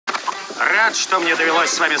Рад, что мне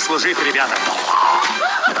довелось с вами служить, ребята.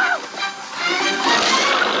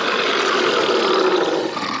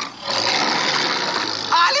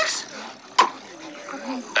 Алекс?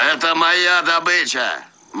 Это моя добыча.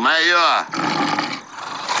 Мое.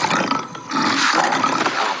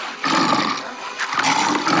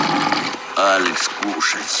 Алекс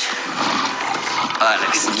кушать.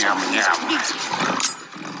 Алекс ням-ням.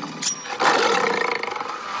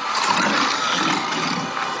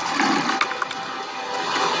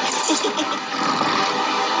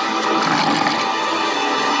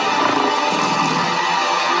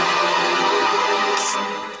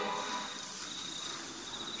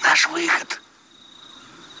 Наш выход.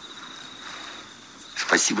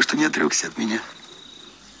 Спасибо, что не отрекся от меня.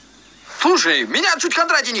 Слушай, меня чуть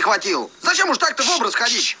Кондратий не хватил. Зачем уж так-то в образ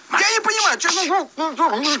ходить? Я не понимаю, что...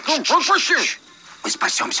 Мы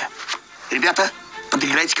спасемся. Ребята,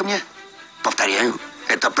 подыграйте ко мне. Повторяю,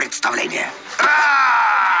 это представление.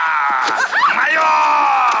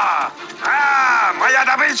 Мое! Моя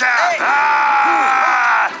добыча!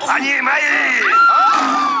 Они мои!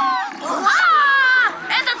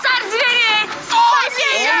 Это царь зверей!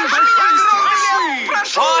 Спасение!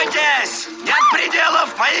 Бойтесь! Нет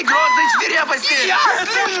пределов моей грозной свирепости! Я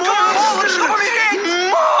слишком молод, чтобы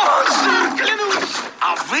умереть! Монстр, клянусь!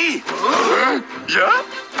 А вы? Я?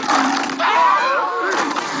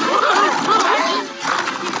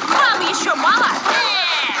 Вам еще мало?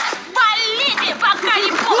 Болите, пока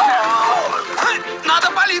не поздно!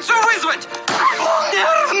 Надо полицию вызвать!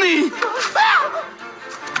 Нервный!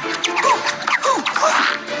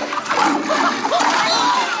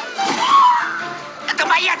 Это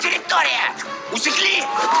моя территория! Усекли!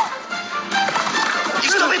 И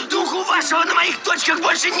чтобы духу вашего на моих точках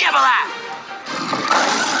больше не было!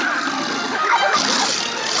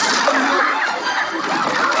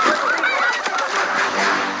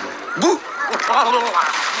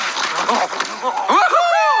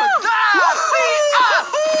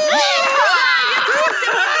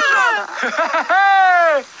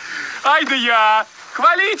 Ай да я!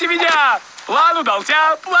 Хвалите меня! План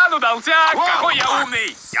удался, план удался! Какой я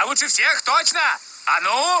умный! Я лучше всех, точно! А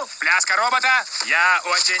ну, пляска робота! Я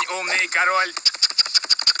очень умный король!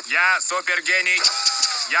 Я супергений!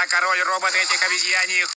 Я король робот этих обезьяньих!